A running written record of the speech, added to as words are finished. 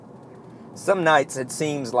Some nights it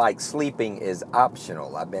seems like sleeping is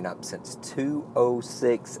optional. I've been up since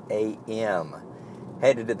 2:06 a.m.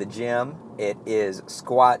 Headed to the gym. It is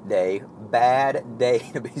squat day. Bad day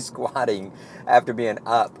to be squatting after being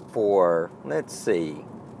up for, let's see,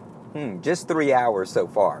 just 3 hours so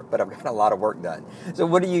far, but I've got a lot of work done. So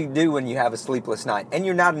what do you do when you have a sleepless night? And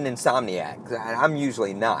you're not an insomniac. I'm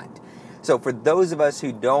usually not. So for those of us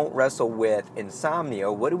who don't wrestle with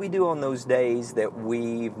insomnia, what do we do on those days that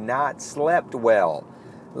we've not slept well?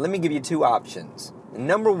 Let me give you two options.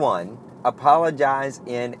 Number one, apologize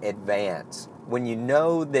in advance. When you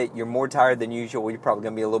know that you're more tired than usual, you're probably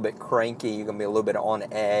going to be a little bit cranky, you're going to be a little bit on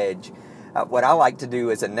edge. What I like to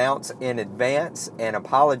do is announce in advance and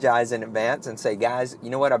apologize in advance and say, guys,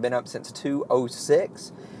 you know what? I've been up since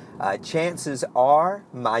 2:06. Chances are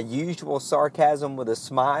my usual sarcasm with a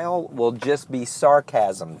smile will just be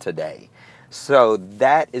sarcasm today. So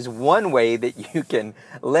that is one way that you can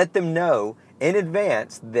let them know in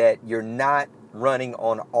advance that you're not running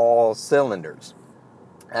on all cylinders.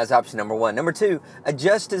 That's option number one. Number two,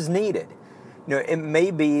 adjust as needed. It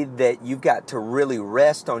may be that you've got to really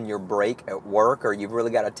rest on your break at work, or you've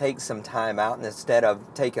really got to take some time out, and instead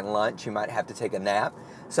of taking lunch, you might have to take a nap,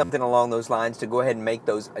 something along those lines, to go ahead and make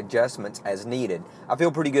those adjustments as needed. I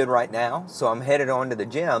feel pretty good right now, so I'm headed on to the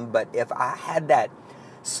gym, but if I had that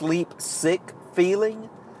sleep sick feeling,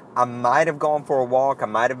 I might have gone for a walk, I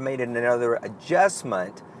might have made another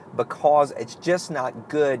adjustment, because it's just not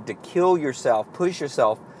good to kill yourself, push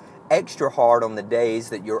yourself extra hard on the days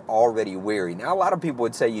that you're already weary. Now, a lot of people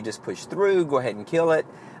would say you just push through, go ahead and kill it,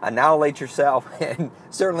 annihilate yourself, and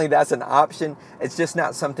certainly that's an option. It's just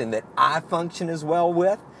not something that I function as well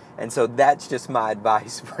with, and so that's just my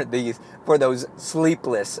advice for those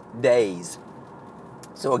sleepless days.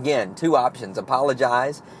 So again, two options: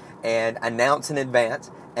 apologize and announce in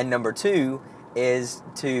advance, and number two is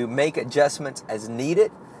to make adjustments as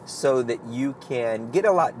needed so that you can get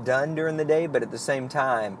a lot done during the day, but at the same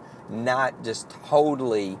time not just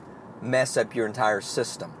totally mess up your entire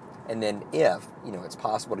system. And then if, it's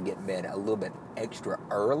possible to get in bed a little bit extra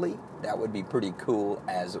early, that would be pretty cool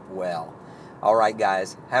as well. All right,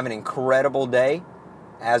 guys, have an incredible day.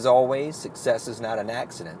 As always, success is not an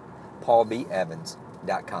accident.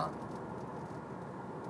 PaulBEvans.com.